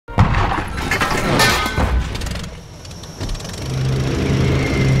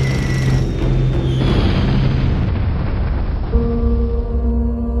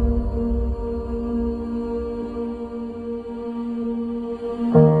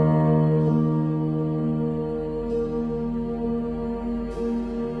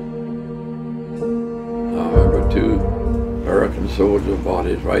soldiers'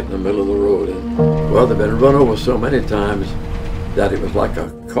 bodies right in the middle of the road. And, well, they've been run over so many times that it was like a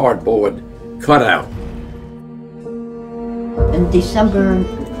cardboard cutout. In December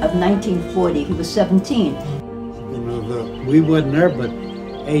of 1940, he was 17. You know, we wasn't there but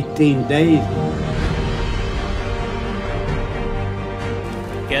 18 days.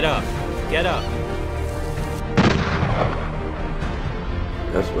 Get up, get up.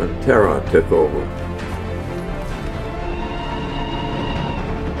 That's when terror took over.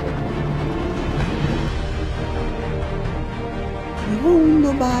 日本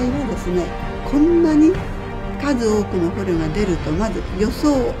の場合はですね、こんなに数多くの捕虜が出るとまず予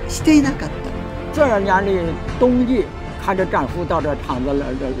想していなかった。这2年里冬季，开着战俘到这厂子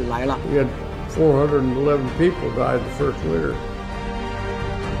来了。We had 411 people died the first winter.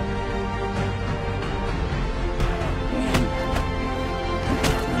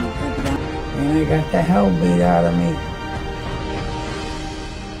 And I got the hell beat out of me.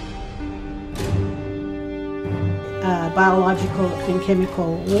 Biological and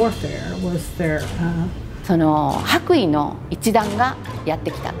chemical warfare was their その白衣の一団がやって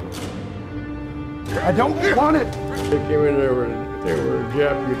きたと。I don't want it. They came in there, they were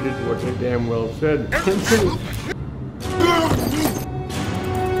Jap, you did what they damn well said.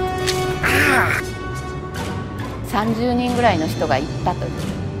 30人ぐらいの人が行ったという。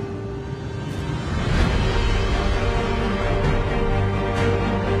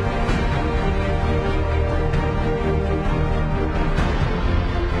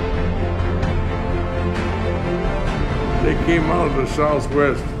They came out of the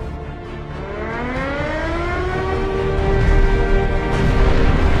southwest.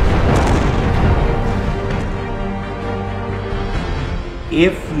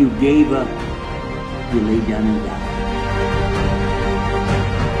 If you gave up, you lay down and die.